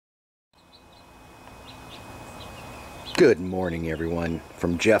Good morning, everyone,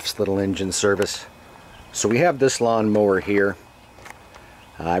 from Jeff's Little Engine Service. So we have this lawnmower here.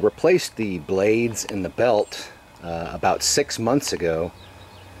 I replaced the blades in the belt about 6 months ago,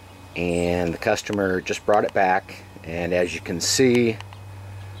 and the customer just brought it back, and as you can see,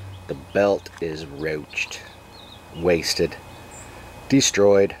 the belt is roached, wasted,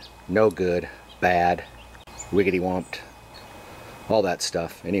 destroyed, no good, bad, wiggity womped, all that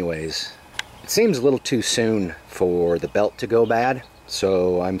stuff. Anyways, it seems a little too soon for the belt to go bad,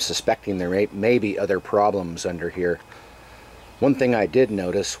 so I'm suspecting there may be other problems under here. One thing I did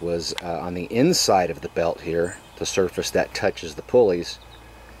notice was on the inside of the belt here, the surface that touches the pulleys,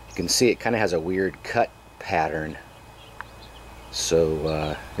 you can see it kind of has a weird cut pattern.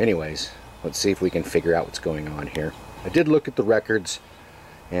 So anyways, let's see if we can figure out what's going on here. I did look at the records,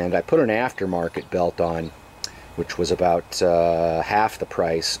 and I put an aftermarket belt on, which was about half the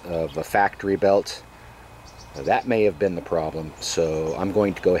price of a factory belt. That may have been the problem, so I'm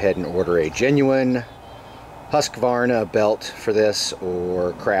going to go ahead and order a genuine Husqvarna belt for this,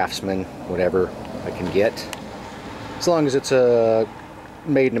 or Craftsman, whatever I can get. As long as it's a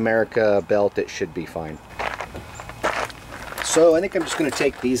made in America belt, it should be fine. So I think I'm just going to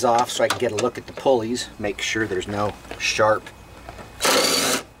take these off so I can get a look at the pulleys, make sure there's no sharp,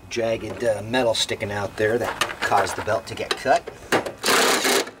 jagged metal sticking out there that caused the belt to get cut.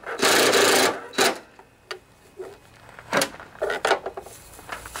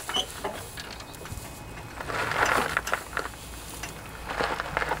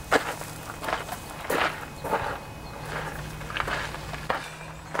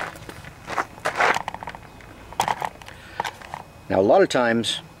 Now a lot of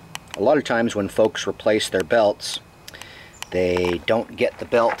times when folks replace their belts, they don't get the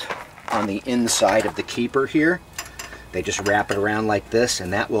belt on the inside of the keeper here. They just wrap it around like this,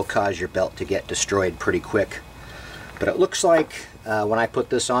 and that will cause your belt to get destroyed pretty quick. But it looks like when I put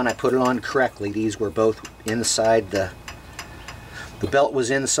this on, I put it on correctly. These were both inside the belt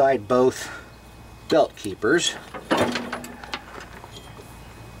was inside both belt keepers.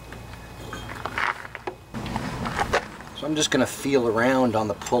 So I'm just going to feel around on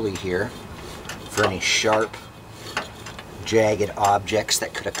the pulley here for any sharp, jagged objects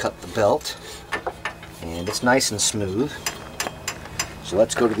that could have cut the belt. And it's nice and smooth. So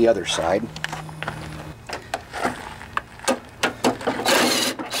let's go to the other side.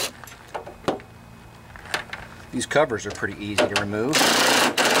 These covers are pretty easy to remove.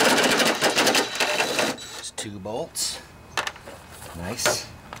 Just 2 bolts. Nice.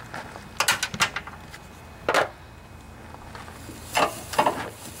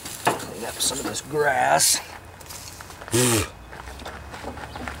 Clean up some of this grass. And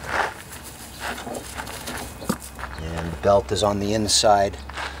the belt is on the inside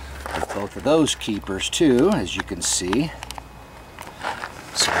of both of those keepers too, as you can see.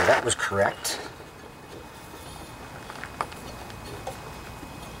 So that was correct.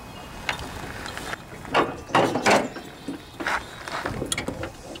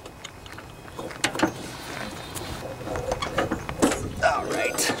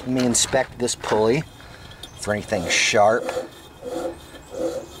 Alright, let me inspect this pulley for anything sharp.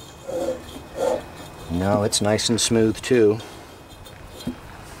 No, it's nice and smooth too.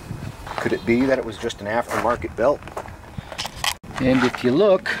 Could it be that it was just an aftermarket belt? And if you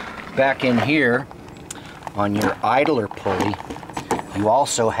look back in here on your idler pulley, you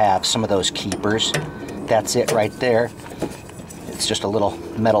also have some of those keepers. That's it right there. It's just a little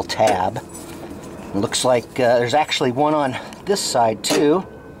metal tab. It looks like there's actually one on this side too.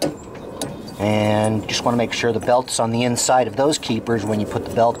 And just want to make sure the belt's on the inside of those keepers when you put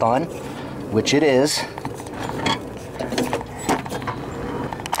the belt on, which it is.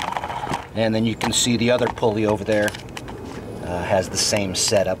 And then you can see the other pulley over there has the same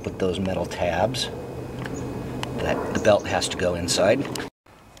setup with those metal tabs that the belt has to go inside.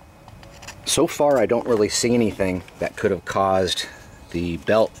 So far I don't really see anything that could have caused the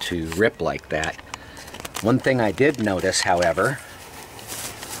belt to rip like that. One thing I did notice, however,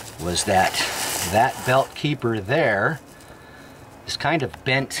 was that belt keeper there is kind of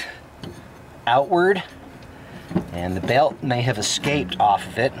bent outward, and the belt may have escaped off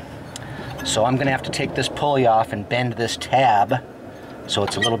of it. So I'm going to have to take this pulley off and bend this tab so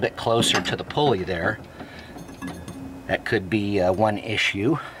it's a little bit closer to the pulley there. That could be one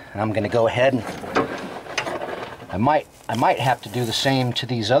issue. And I'm going to go ahead and I might have to do the same to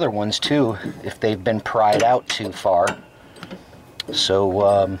these other ones too if they've been pried out too far.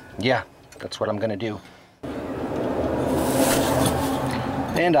 So yeah, that's what I'm going to do.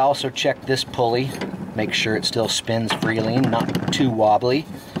 And I also check this pulley, make sure it still spins freely, not too wobbly,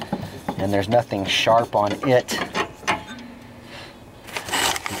 and there's nothing sharp on it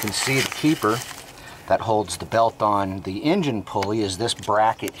can see the keeper that holds the belt on the engine pulley is this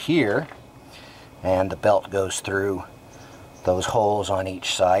bracket here, and the belt goes through those holes on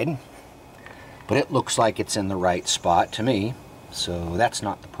each side. But it looks like it's in the right spot to me, so that's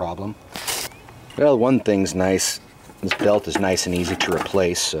not the problem. Well, one thing's nice, this belt is nice and easy to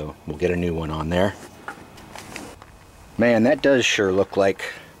replace, so we'll get a new one on there. Man, that does sure look like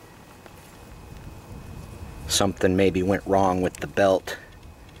something maybe went wrong with the belt.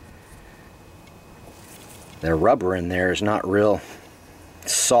 The rubber in there is not real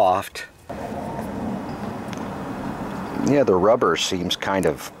soft. Yeah, the rubber seems kind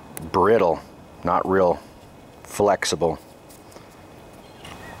of brittle, not real flexible.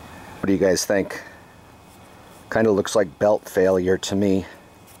 What do you guys think? Kind of looks like belt failure to me.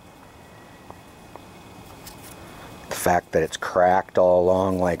 The fact that it's cracked all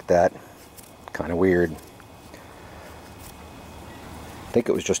along like that, kind of weird. I think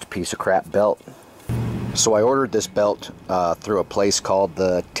it was just a piece of crap belt. So I ordered this belt through a place called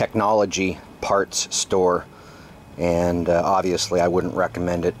the Technology Parts Store, and obviously I wouldn't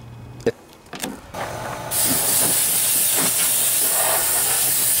recommend it.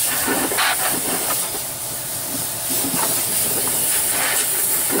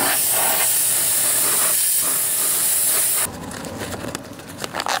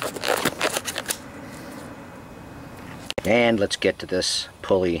 And let's get to this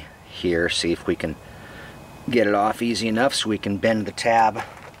pulley here, see if we can get it off easy enough so we can bend the tab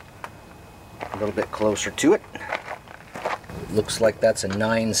a little bit closer to it. Looks like that's a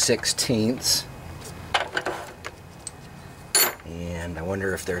 9/16. And I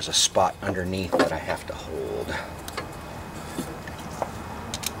wonder if there's a spot underneath that I have to hold.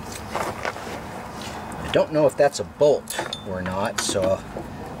 I don't know if that's a bolt or not, so,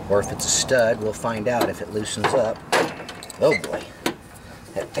 or if it's a stud. We'll find out if it loosens up. Oh boy,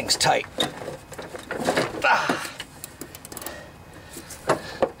 that thing's tight. Ah.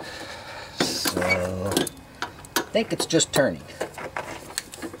 So, I think it's just turning.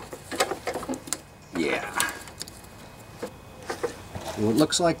 Yeah. Well, it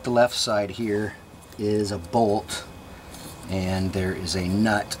looks like the left side here is a bolt, and there is a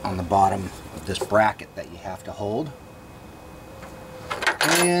nut on the bottom of this bracket that you have to hold.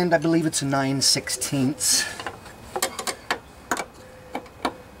 And I believe it's a 9/16.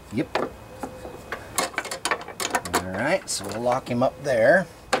 Yep. Alright, so we'll lock him up there.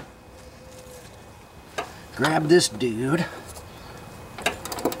 Grab this dude.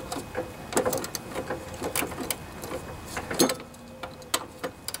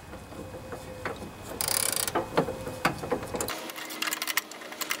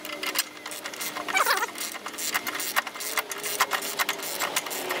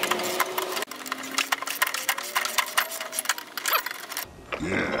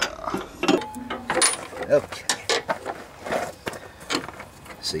 Okay.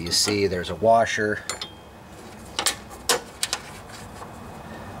 So you see there's a washer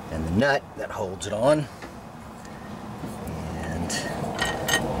and the nut that holds it on. And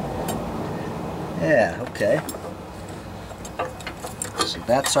yeah, okay. So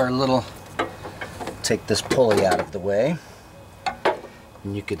that's our little, take this pulley out of the way.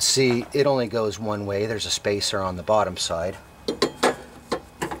 And you can see it only goes one way. There's a spacer on the bottom side.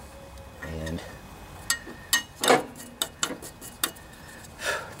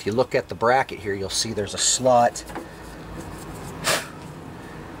 If you look at the bracket here, you'll see there's a slot,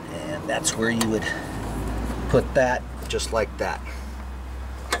 and that's where you would put that, just like that.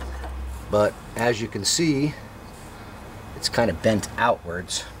 But as you can see, it's kind of bent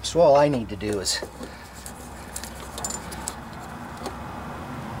outwards, so all I need to do is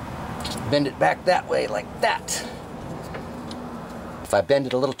bend it back that way, like that. If I bend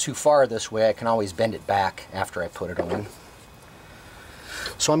it a little too far this way, I can always bend it back after I put it on.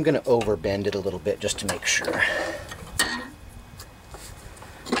 So I'm going to overbend it a little bit just to make sure.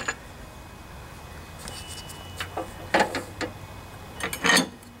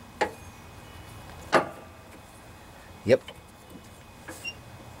 Yep.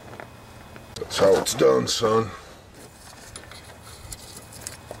 That's how it's done, son.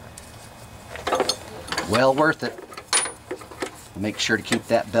 Well worth it. Make sure to keep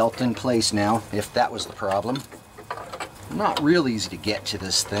that belt in place now, if that was the problem. Not real easy to get to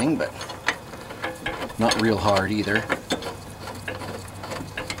this thing, but not real hard either.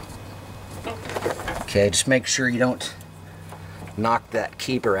 Okay, just make sure you don't knock that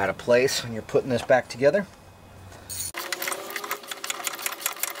keeper out of place when you're putting this back together.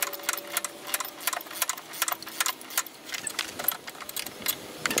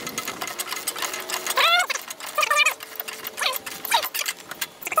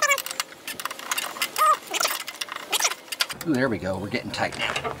 Ooh, there we go. We're getting tight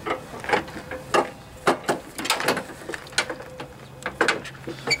now.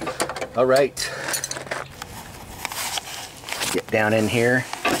 All right. Get down in here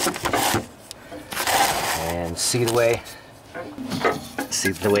and see the way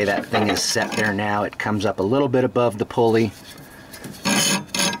that thing is set there now. It comes up a little bit above the pulley.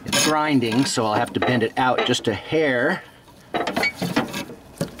 It's grinding, so I'll have to bend it out just a hair.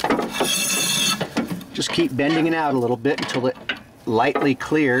 Just keep bending it out a little bit until it lightly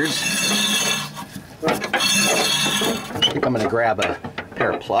clears. I think I'm going to grab a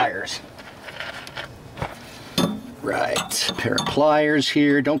pair of pliers. Right, pair of pliers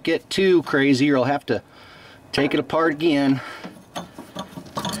here. Don't get too crazy or I'll have to take it apart again.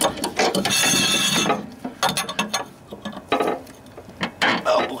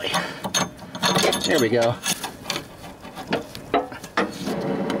 Oh boy. There we go.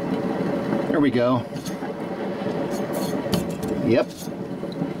 There we go. Yep.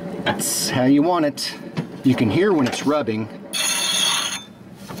 That's how you want it. You can hear when it's rubbing.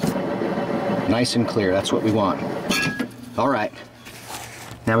 Nice and clear. That's what we want. All right.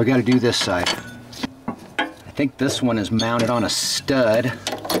 Now we got to do this side. I think this one is mounted on a stud,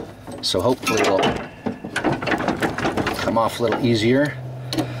 so hopefully it'll come off a little easier.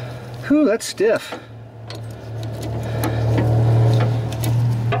 Whew, that's stiff.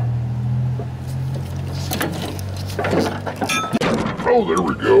 Oh, there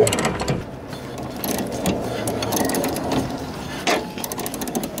we go.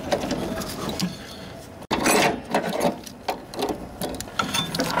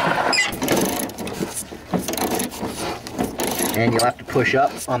 And you'll have to push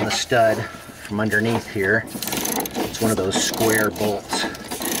up on the stud from underneath here. It's one of those square bolts.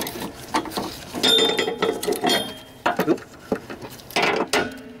 Oop.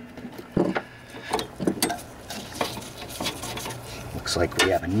 Looks like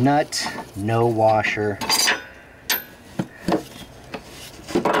we have a nut, no washer.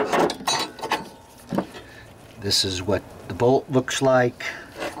 This is what the bolt looks like.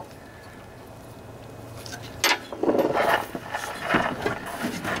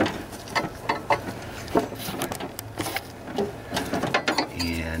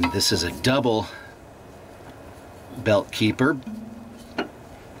 This is a double belt keeper.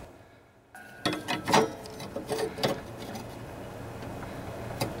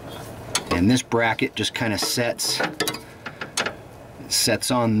 And this bracket just kind of sets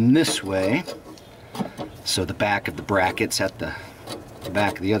on this way. So the back of the bracket's at the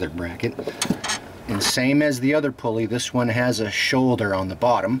back of the other bracket. And same as the other pulley, this one has a shoulder on the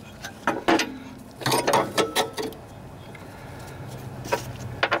bottom.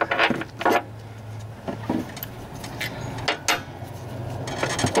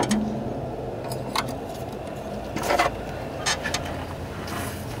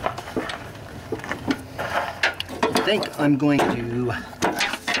 I think I'm going to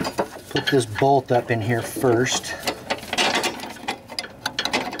put this bolt up in here first,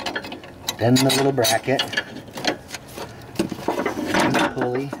 then the little bracket, then the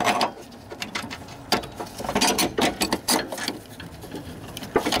pulley,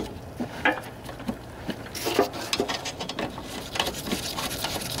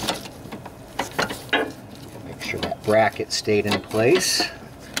 make sure that bracket stayed in place.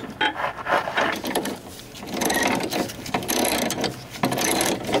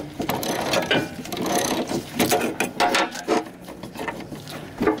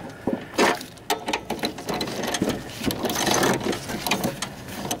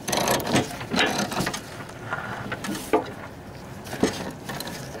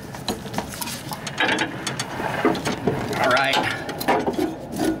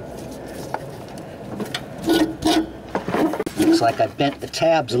 Looks like I bent the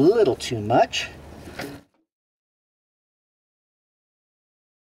tabs a little too much.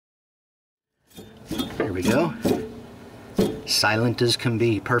 There we go. Silent as can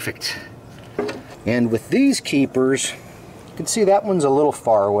be. Perfect. And with these keepers, you can see that one's a little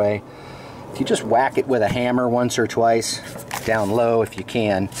far away. If you just whack it with a hammer once or twice, down low if you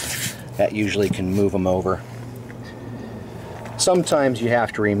can, that usually can move them over. Sometimes you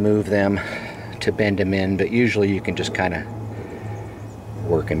have to remove them to bend them in, but usually you can just kind of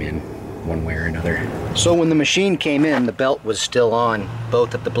work them in one way or another. So when the machine came in, the belt was still on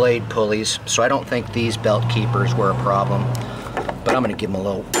both of the blade pulleys, so I don't think these belt keepers were a problem, but I'm going to give them a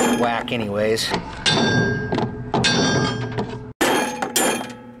little whack anyways.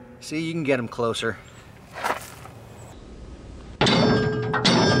 See, you can get them closer.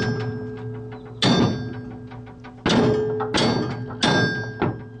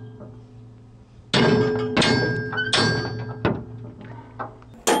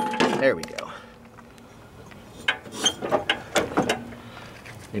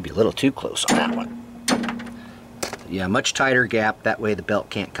 Maybe a little too close on that one. Yeah, much tighter gap, that way the belt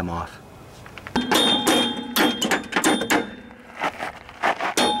can't come off.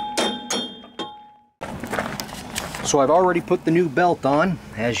 So I've already put the new belt on,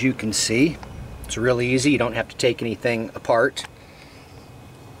 as you can see. It's really easy, you don't have to take anything apart.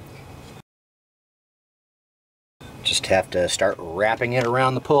 Just have to start wrapping it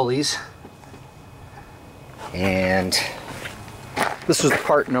around the pulleys. And this is the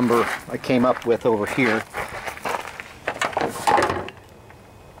part number I came up with over here.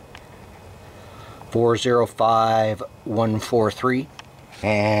 405143.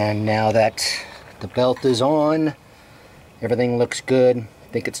 And now that the belt is on, everything looks good.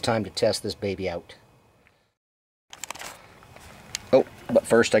 I think it's time to test this baby out. Oh, but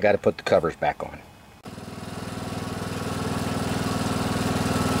first I got to put the covers back on.